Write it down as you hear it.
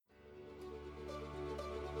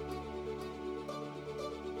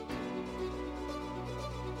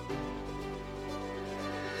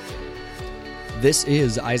This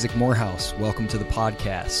is Isaac Morehouse. Welcome to the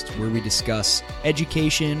podcast where we discuss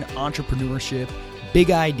education, entrepreneurship, big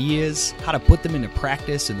ideas, how to put them into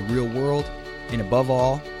practice in the real world, and above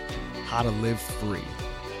all, how to live free.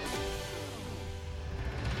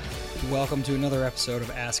 Welcome to another episode of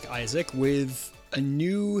Ask Isaac with a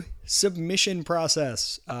new submission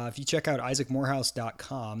process. If you check out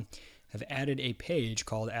isaacmorehouse.com, I've added a page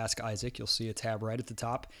called Ask Isaac. You'll see a tab right at the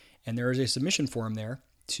top, and there is a submission form there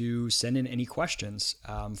to send in any questions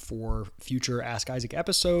for future Ask Isaac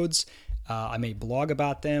episodes. I may blog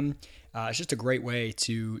about them. It's just a great way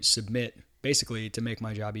to submit, basically to make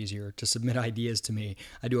my job easier, to submit ideas to me.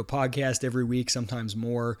 I do a podcast every week, sometimes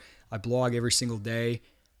more. I blog every single day.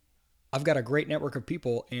 I've got a great network of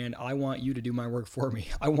people, and I want you to do my work for me.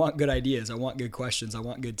 I want good ideas. I want good questions. I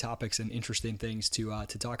want good topics and interesting things to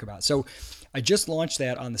talk about. So I just launched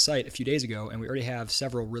that on the site a few days ago, and we already have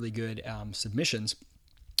several really good submissions.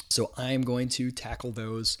 So I am going to tackle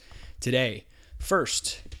those today.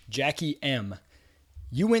 First, Jackie M.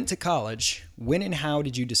 You went to college. When and how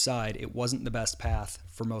did you decide it wasn't the best path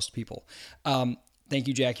for most people? Thank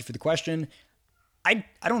you, Jackie, for the question. I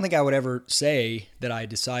don't think I would ever say that I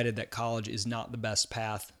decided that college is not the best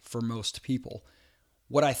path for most people.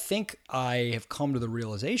 What I think I have come to the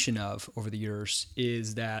realization of over the years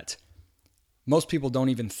is that most people don't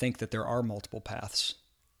even think that there are multiple paths.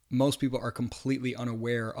 Most people are completely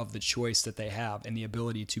unaware of the choice that they have and the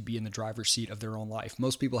ability to be in the driver's seat of their own life.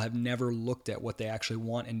 Most people have never looked at what they actually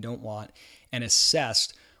want and don't want and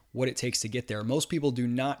assessed what it takes to get there. Most people do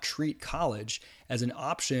not treat college as an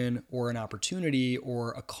option or an opportunity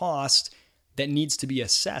or a cost that needs to be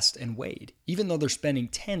assessed and weighed. Even though they're spending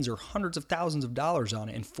tens or hundreds of thousands of dollars on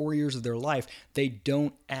it in 4 years of their life, they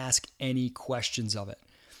don't ask any questions of it.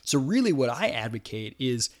 So really what I advocate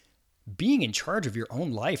is being in charge of your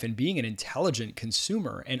own life and being an intelligent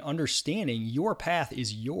consumer and understanding your path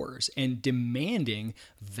is yours and demanding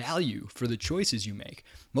value for the choices you make.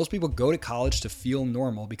 Most people go to college to feel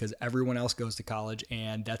normal because everyone else goes to college,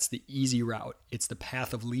 and that's the easy route. It's the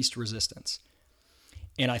path of least resistance.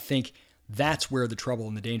 And I think that's where the trouble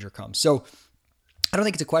and the danger comes. So I don't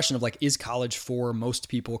think it's a question of is college for most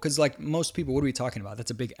people? Because most people, what are we talking about?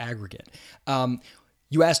 That's a big aggregate.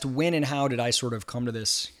 You asked when and how did I sort of come to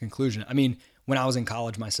this conclusion? I mean, when I was in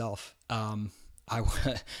college myself, I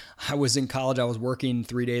was in college. I was working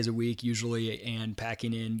 3 days a week usually and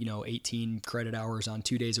packing in, 18 credit hours on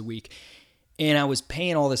 2 days a week. And I was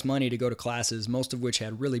paying all this money to go to classes, most of which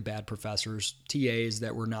had really bad professors, TAs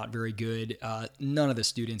that were not very good. None of the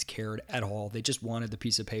students cared at all. They just wanted the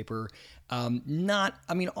piece of paper. Almost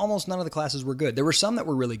none of the classes were good. There were some that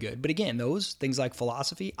were really good. But again, those things like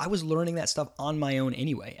philosophy, I was learning that stuff on my own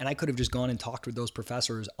anyway. And I could have just gone and talked with those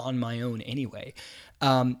professors on my own anyway.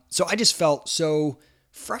 So I just felt so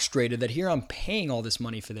frustrated that here I'm paying all this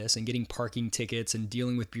money for this and getting parking tickets and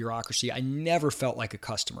dealing with bureaucracy. I never felt like a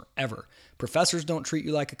customer, ever. Professors don't treat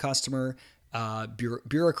you like a customer.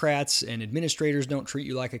 Bureaucrats and administrators don't treat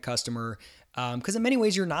you like a customer because in many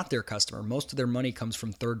ways you're not their customer. Most of their money comes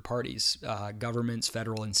from third parties, governments,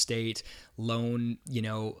 federal and state, loan,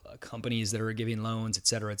 companies that are giving loans, et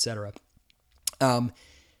cetera, et cetera.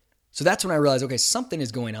 So that's when I realized, okay, something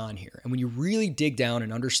is going on here. And when you really dig down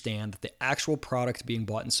and understand that the actual product being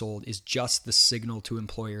bought and sold is just the signal to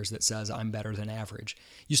employers that says I'm better than average,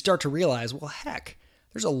 you start to realize, well, heck,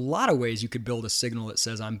 there's a lot of ways you could build a signal that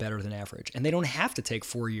says I'm better than average. And they don't have to take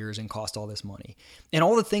 4 years and cost all this money. And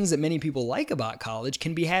all the things that many people like about college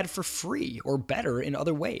can be had for free or better in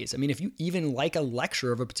other ways. I mean, if you even like a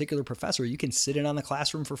lecture of a particular professor, you can sit in on the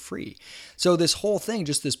classroom for free. So this whole thing,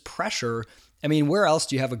 just this pressure, I mean, where else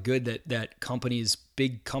do you have a good that companies,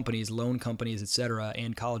 big companies, loan companies, et cetera,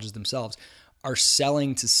 and colleges themselves are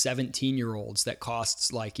selling to 17-year-olds that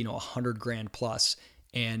costs $100,000 plus,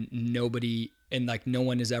 and nobody, and no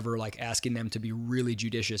one is ever asking them to be really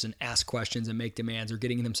judicious and ask questions and make demands or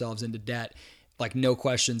getting themselves into debt, no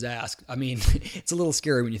questions asked. I mean, it's a little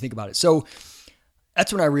scary when you think about it. So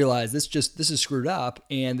that's when I realized this is screwed up,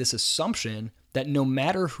 and this assumption that no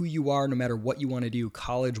matter who you are, no matter what you want to do,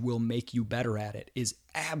 college will make you better at it is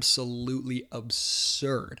absolutely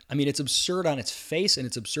absurd. I mean, it's absurd on its face and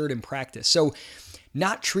it's absurd in practice. So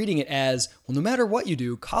not treating it as, well, no matter what you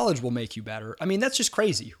do, college will make you better. I mean, that's just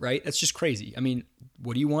crazy, right? That's just crazy. I mean,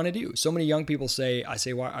 what do you want to do? So many young people say,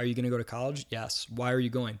 why are you going to go to college? Yes. Why are you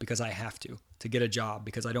going? Because I have to get a job,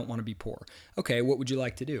 because I don't want to be poor. Okay, what would you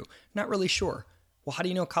like to do? Not really sure. Well, how do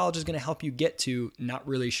you know college is going to help you get to not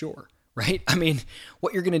really sure? Right? I mean,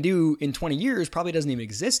 what you're going to do in 20 years probably doesn't even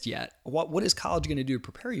exist yet. What is college going to do to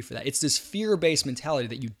prepare you for that? It's this fear-based mentality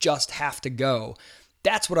that you just have to go.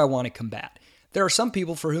 That's what I want to combat. There are some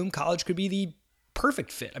people for whom college could be the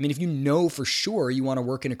perfect fit. I mean, if you know for sure you want to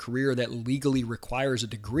work in a career that legally requires a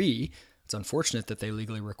degree, it's unfortunate that they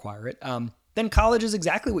legally require it, then college is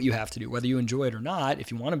exactly what you have to do, whether you enjoy it or not.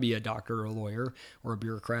 If you want to be a doctor or a lawyer or a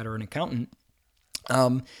bureaucrat or an accountant,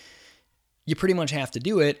 you pretty much have to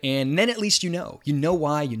do it. And then at least you know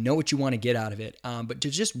why, you know what you want to get out of it. But to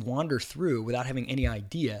just wander through without having any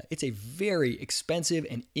idea, it's a very expensive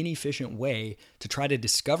and inefficient way to try to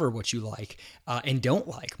discover what you like and don't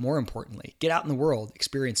like, more importantly. Get out in the world,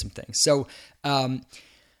 experience some things. So,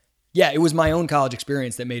 it was my own college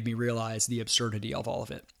experience that made me realize the absurdity of all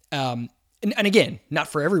of it. And again, not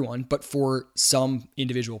for everyone, but for some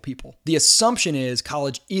individual people. The assumption is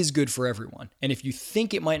college is good for everyone. And if you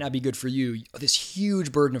think it might not be good for you, this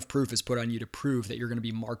huge burden of proof is put on you to prove that you're going to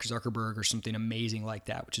be Mark Zuckerberg or something amazing like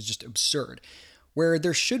that, which is just absurd. Where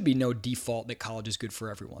there should be no default that college is good for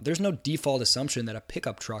everyone. There's no default assumption that a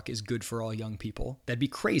pickup truck is good for all young people. That'd be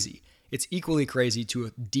crazy. It's equally crazy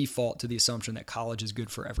to default to the assumption that college is good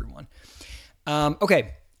for everyone.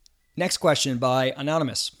 Okay, next question by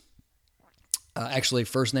Anonymous. Actually,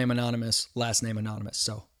 first name Anonymous, last name Anonymous.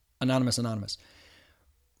 So, Anonymous.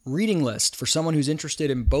 Reading list for someone who's interested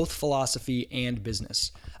in both philosophy and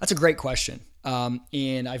business. That's a great question.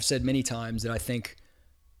 And I've said many times that I think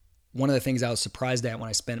one of the things I was surprised at when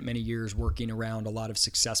I spent many years working around a lot of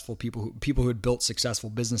successful people who had built successful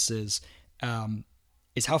businesses,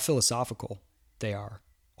 is how philosophical they are.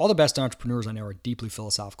 All the best entrepreneurs I know are deeply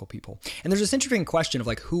philosophical people. And there's this interesting question of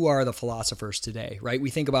like, who are the philosophers today, right? We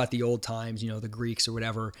think about the old times, the Greeks or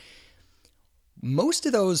whatever. Most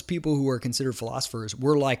of those people who are considered philosophers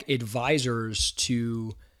were like advisors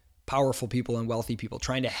to powerful people and wealthy people,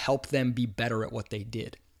 trying to help them be better at what they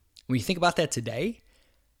did. When you think about that today,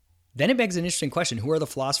 then it begs an interesting question. Who are the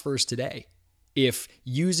philosophers today? If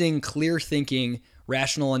using clear thinking,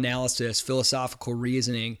 rational analysis, philosophical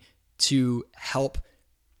reasoning to help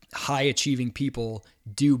high achieving people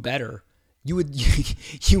do better,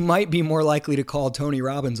 you might be more likely to call Tony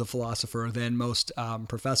Robbins a philosopher than most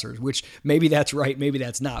professors, which maybe that's right, maybe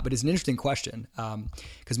that's not, but it's an interesting question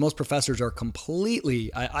because most professors are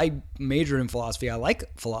completely, I majored in philosophy. I like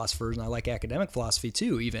philosophers and I like academic philosophy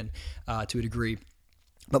too, even to a degree.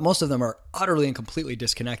 But most of them are utterly and completely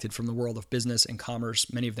disconnected from the world of business and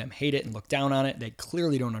commerce. Many of them hate it and look down on it. They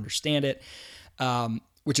clearly don't understand it.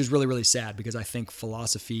 Which is really, really sad because I think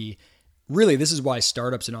philosophy, really, this is why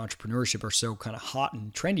startups and entrepreneurship are so kind of hot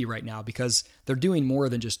and trendy right now, because they're doing more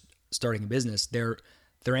than just starting a business. They're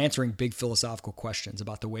answering big philosophical questions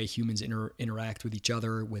about the way humans interact with each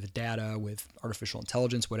other, with data, with artificial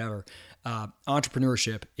intelligence, whatever.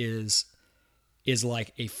 Entrepreneurship is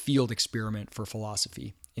like a field experiment for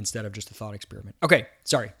philosophy instead of just a thought experiment. Okay,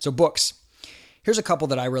 sorry. So books. Here's a couple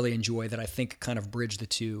that I really enjoy that I think kind of bridge the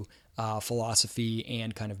two, philosophy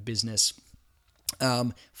and kind of business.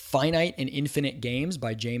 Finite and Infinite Games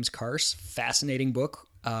by James Carse. Fascinating book.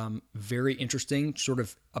 Very interesting, sort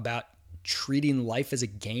of about treating life as a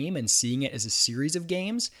game and seeing it as a series of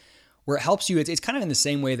games, where it helps you. It's kind of in the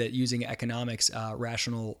same way that using economics,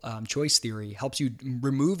 rational choice theory helps you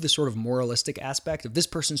remove the sort of moralistic aspect of this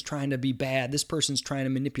person's trying to be bad, this person's trying to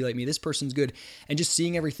manipulate me, this person's good, and just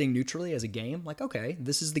seeing everything neutrally as a game. Like, okay,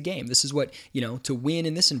 this is the game. This is what, to win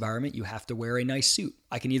in this environment, you have to wear a nice suit.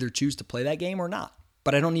 I can either choose to play that game or not,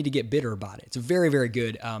 but I don't need to get bitter about it. It's a very, very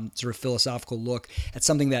good sort of philosophical look at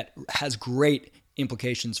something that has great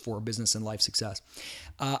implications for business and life success.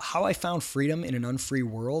 How I Found Freedom in an Unfree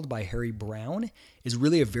World by Harry Brown is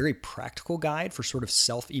really a very practical guide for sort of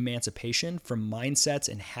self-emancipation from mindsets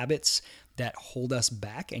and habits that hold us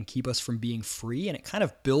back and keep us from being free. And it kind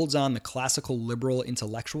of builds on the classical liberal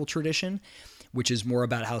intellectual tradition, which is more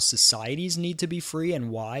about how societies need to be free and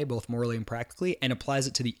why, both morally and practically, and applies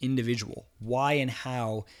it to the individual, why and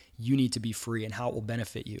how you need to be free and how it will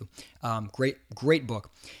benefit you. Great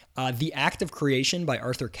book. The Act of Creation by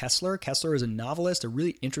Arthur Koestler. Koestler is a novelist, a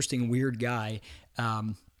really interesting, weird guy,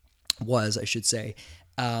 I should say.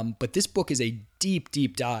 But this book is a deep,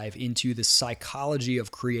 deep dive into the psychology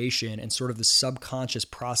of creation and sort of the subconscious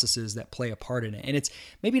processes that play a part in it. And it's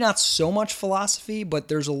maybe not so much philosophy, but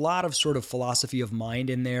there's a lot of sort of philosophy of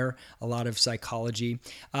mind in there, a lot of psychology.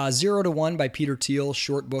 0 to 1 by Peter Thiel,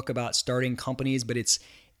 short book about starting companies, but it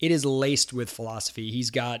is laced with philosophy.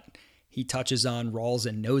 He touches on Rawls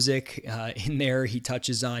and Nozick in there. He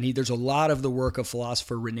touches on, there's a lot of the work of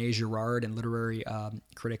philosopher René Girard and literary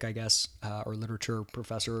critic, I guess, or literature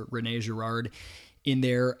professor René Girard in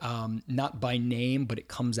there, not by name, but it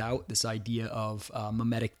comes out, this idea of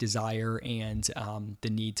mimetic desire and the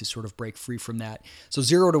need to sort of break free from that. So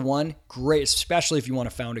 0 to 1, great, especially if you want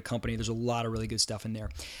to found a company. There's a lot of really good stuff in there.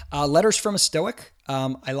 Letters from a Stoic,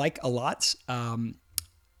 I like a lot.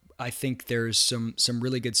 I think there's some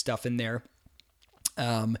really good stuff in there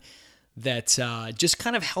that just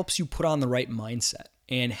kind of helps you put on the right mindset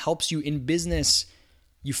and helps you in business.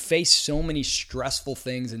 You face so many stressful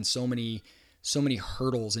things and so many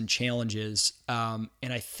hurdles and challenges. And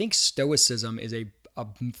I think Stoicism is a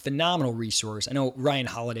phenomenal resource. I know Ryan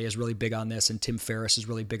Holiday is really big on this and Tim Ferriss is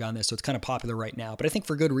really big on this. So it's kind of popular right now, but I think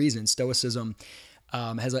for good reason. Stoicism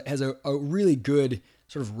has a really good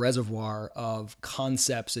sort of reservoir of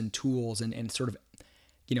concepts and tools and sort of,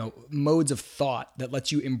 modes of thought that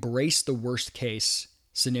lets you embrace the worst case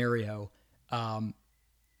scenario,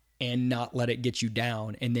 and not let it get you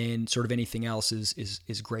down. And then sort of anything else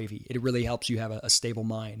is gravy. It really helps you have a stable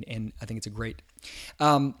mind. And I think it's a great,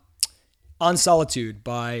 On Solitude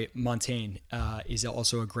by Montaigne is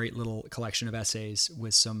also a great little collection of essays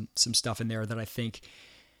with some stuff in there that I think,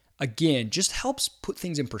 again, just helps put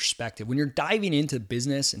things in perspective. When you're diving into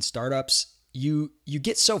business and startups, you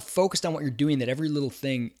get so focused on what you're doing that every little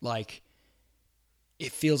thing, like,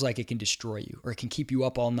 it feels like it can destroy you or it can keep you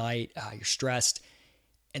up all night. You're stressed.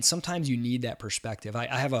 And sometimes you need that perspective. I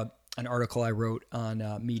have an article I wrote on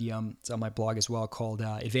Medium, it's on my blog as well, called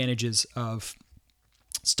Advantages of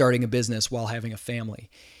Starting a Business While Having a Family.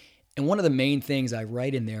 And one of the main things I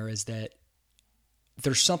write in there is that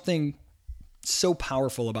there's something so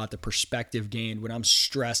powerful about the perspective gained when I'm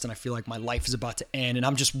stressed and I feel like my life is about to end and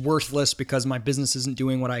I'm just worthless because my business isn't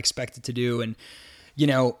doing what I expect it to do. And,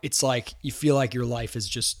 it's like you feel like your life is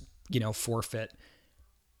just, forfeit.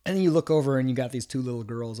 And then you look over and you got these two little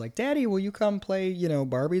girls like, Daddy, will you come play,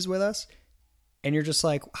 Barbies with us? And you're just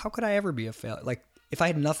like, how could I ever be a failure? Like, if I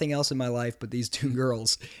had nothing else in my life but these two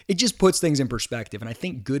girls, it just puts things in perspective. And I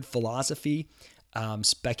think good philosophy,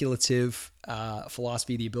 speculative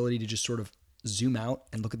philosophy, the ability to just sort of zoom out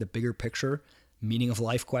and look at the bigger picture, meaning of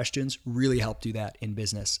life questions, really help do that in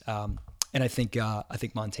business. And I think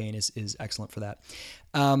Montaigne is excellent for that.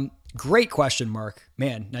 Great question, Mark.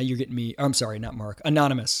 Man, now you're getting me. I'm sorry, not Mark.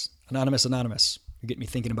 Anonymous. You're getting me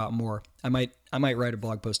thinking about more. I might write a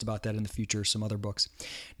blog post about that in the future. Some other books.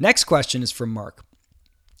 Next question is from Mark.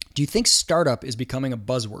 Do you think startup is becoming a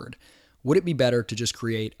buzzword? Would it be better to just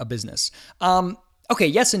create a business? Okay,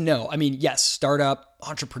 yes and no. I mean, yes, startup,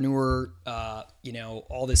 entrepreneur,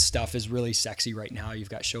 all this stuff is really sexy right now. You've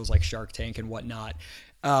got shows like Shark Tank and whatnot.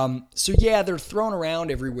 So yeah, they're thrown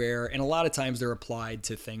around everywhere, and a lot of times they're applied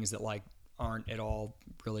to things that like aren't at all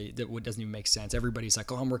really, that doesn't even make sense. Everybody's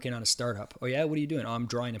like, oh, I'm working on a startup. Oh yeah, what are you doing? Oh, I'm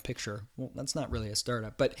drawing a picture. Well, that's not really a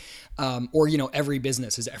startup, but, every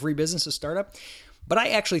business. Is every business a startup? But I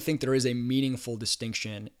actually think there is a meaningful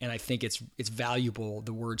distinction, and I think it's valuable.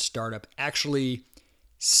 The word startup actually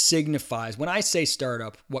signifies, when I say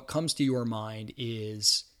startup, what comes to your mind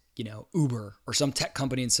is, Uber or some tech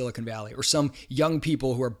company in Silicon Valley or some young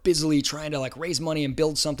people who are busily trying to like raise money and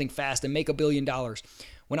build something fast and make $1 billion.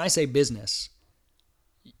 When I say business,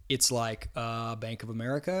 it's like Bank of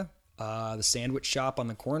America, the sandwich shop on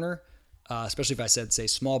the corner, especially if I say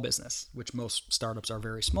small business, which most startups are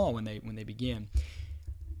very small when they begin.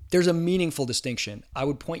 There's a meaningful distinction. I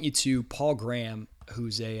would point you to Paul Graham,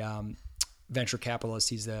 who's a venture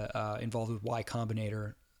capitalist. He's involved with Y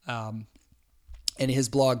Combinator. And his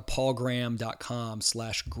blog,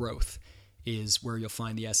 paulgraham.com/growth, is where you'll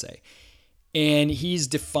find the essay. And he's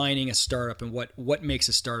defining a startup and what makes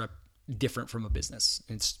a startup different from a business.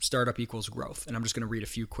 It's startup equals growth. And I'm just going to read a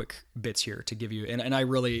few quick bits here to give you, and I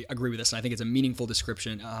really agree with this. And I think it's a meaningful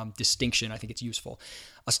distinction. I think it's useful.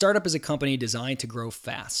 A startup is a company designed to grow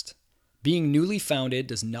fast. Being newly founded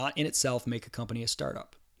does not in itself make a company a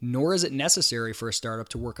startup. Nor is it necessary for a startup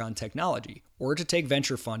to work on technology or to take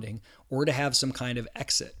venture funding or to have some kind of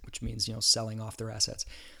exit, which means, selling off their assets.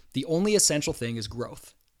 The only essential thing is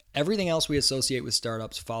growth. Everything else we associate with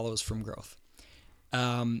startups follows from growth.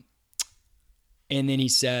 And then he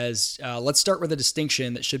says, let's start with a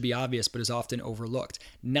distinction that should be obvious but is often overlooked.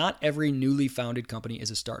 Not every newly founded company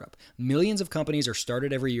is a startup. Millions of companies are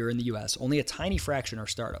started every year in the U.S. Only a tiny fraction are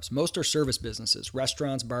startups. Most are service businesses,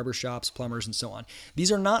 restaurants, barbershops, plumbers, and so on.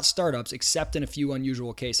 These are not startups except in a few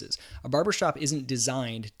unusual cases. A barbershop isn't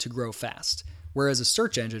designed to grow fast, whereas a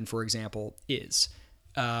search engine, for example, is.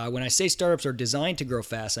 When I say startups are designed to grow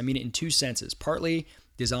fast, I mean it in two senses. Partly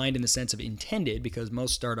designed in the sense of intended, because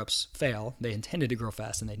most startups fail. They intended to grow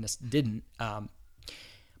fast and they just didn't.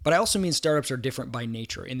 But I also mean startups are different by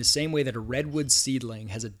nature, in the same way that a redwood seedling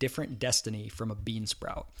has a different destiny from a bean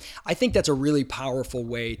sprout. I think that's a really powerful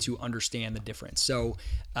way to understand the difference. So,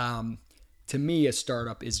 to me, a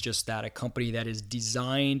startup is just that, a company that is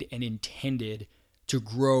designed and intended to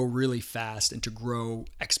grow really fast and to grow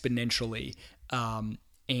exponentially.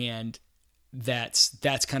 And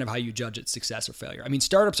that's kind of how you judge its success or failure. I mean,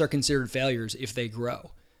 startups are considered failures if they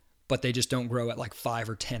grow, but they just don't grow at like 5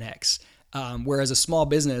 or 10x. Whereas a small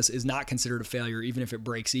business is not considered a failure, even if it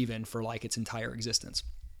breaks even for like its entire existence.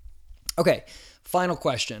 Okay, final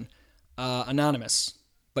question. Anonymous,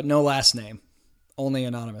 but no last name, only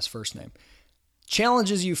anonymous first name.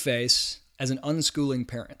 Challenges you face as an unschooling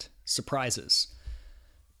parent. Surprises.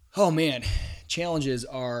 Oh man, challenges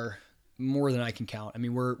are more than I can count. I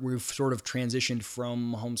mean, we've sort of transitioned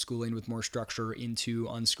from homeschooling with more structure into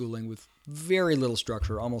unschooling with very little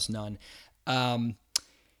structure, almost none.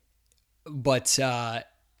 But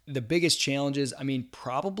the biggest challenges, I mean,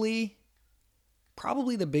 probably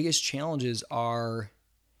the biggest challenges are,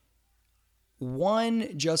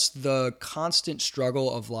 one, just the constant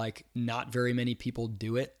struggle of like not very many people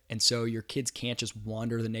do it. And so your kids can't just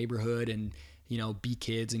wander the neighborhood and, be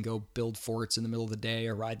kids and go build forts in the middle of the day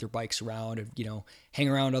or ride their bikes around and, hang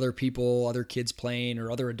around other people, other kids playing or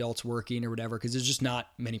other adults working or whatever, because there's just not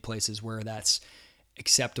many places where that's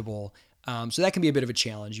acceptable. So that can be a bit of a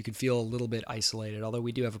challenge. You can feel a little bit isolated, although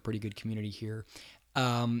we do have a pretty good community here.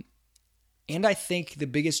 And I think the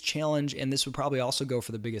biggest challenge, and this would probably also go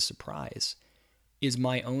for the biggest surprise, is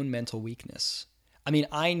my own mental weakness. I mean,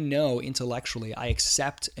 I know intellectually, I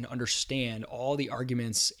accept and understand all the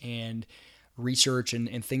arguments and research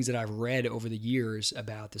and things that I've read over the years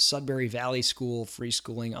about the Sudbury Valley School, free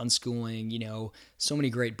schooling, unschooling, so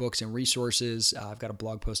many great books and resources. I've got a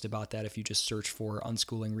blog post about that if you just search for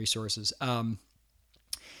unschooling resources. I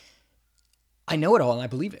know it all and I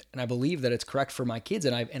believe it. And I believe that it's correct for my kids,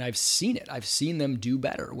 and I've seen it. I've seen them do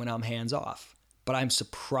better when I'm hands off. But I'm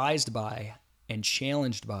surprised by and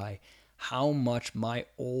challenged by how much my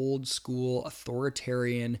old school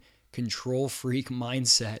authoritarian control freak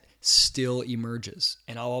mindset still emerges.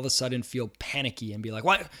 And I'll all of a sudden feel panicky and be like,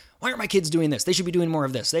 why aren't my kids doing this? They should be doing more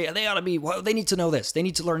of this. They ought to be, well, they need to know this. They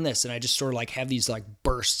need to learn this. And I just sort of like have these like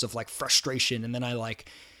bursts of like frustration. And then I like,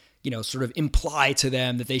 sort of imply to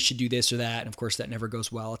them that they should do this or that. And of course that never goes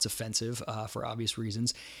well. It's offensive for obvious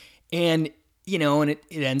reasons. And, and it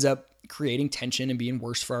ends up creating tension and being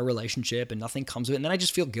worse for our relationship, and nothing comes of it. And then I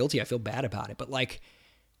just feel guilty. I feel bad about it. But like,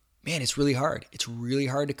 man, it's really hard. It's really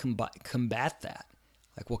hard to combat that.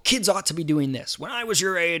 Like, well, kids ought to be doing this. When I was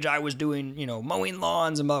your age, I was doing, mowing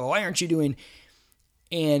lawns and blah, blah, blah. Why aren't you doing?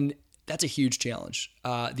 And that's a huge challenge.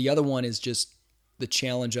 The other one is just the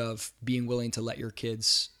challenge of being willing to let your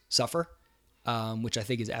kids suffer, which I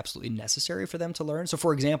think is absolutely necessary for them to learn. So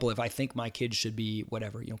for example, if I think my kids should be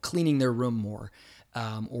whatever, cleaning their room more,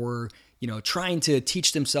 or, trying to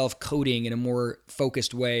teach themselves coding in a more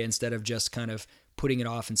focused way instead of just kind of putting it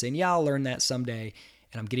off and saying, yeah, I'll learn that someday.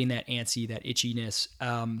 And I'm getting that antsy, that itchiness.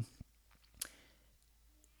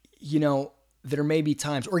 There may be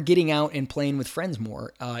times, or getting out and playing with friends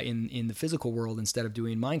more in the physical world instead of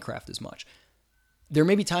doing Minecraft as much. There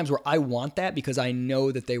may be times where I want that because I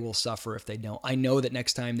know that they will suffer if they don't. I know that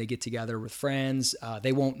next time they get together with friends,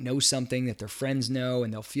 they won't know something that their friends know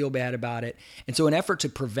and they'll feel bad about it. And so in an effort to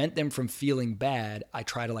prevent them from feeling bad, I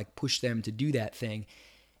try to like push them to do that thing.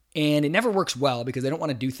 And it never works well because they don't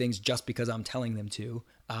want to do things just because I'm telling them to.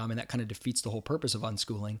 And that kind of defeats the whole purpose of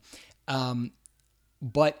unschooling.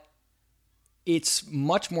 But it's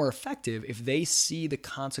much more effective if they see the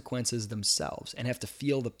consequences themselves and have to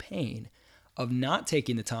feel the pain of not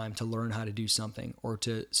taking the time to learn how to do something or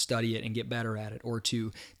to study it and get better at it or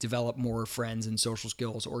to develop more friends and social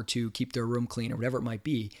skills or to keep their room clean or whatever it might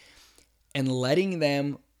be. And letting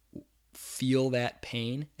them feel that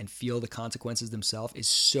pain and feel the consequences themselves is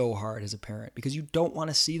so hard as a parent because you don't want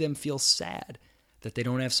to see them feel sad that they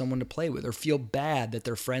don't have someone to play with or feel bad that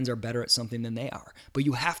their friends are better at something than they are. But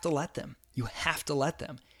you have to let them. You have to let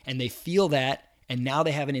them. And they feel that, and now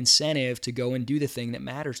they have an incentive to go and do the thing that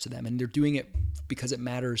matters to them. And they're doing it because it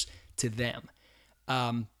matters to them.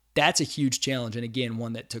 That's a huge challenge. And again,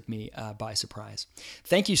 one that took me by surprise.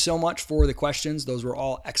 Thank you so much for the questions. Those were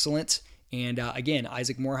all excellent. And again,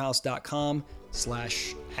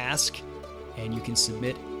 isaacmorehouse.com/ask, and you can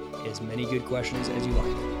submit as many good questions as you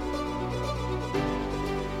like.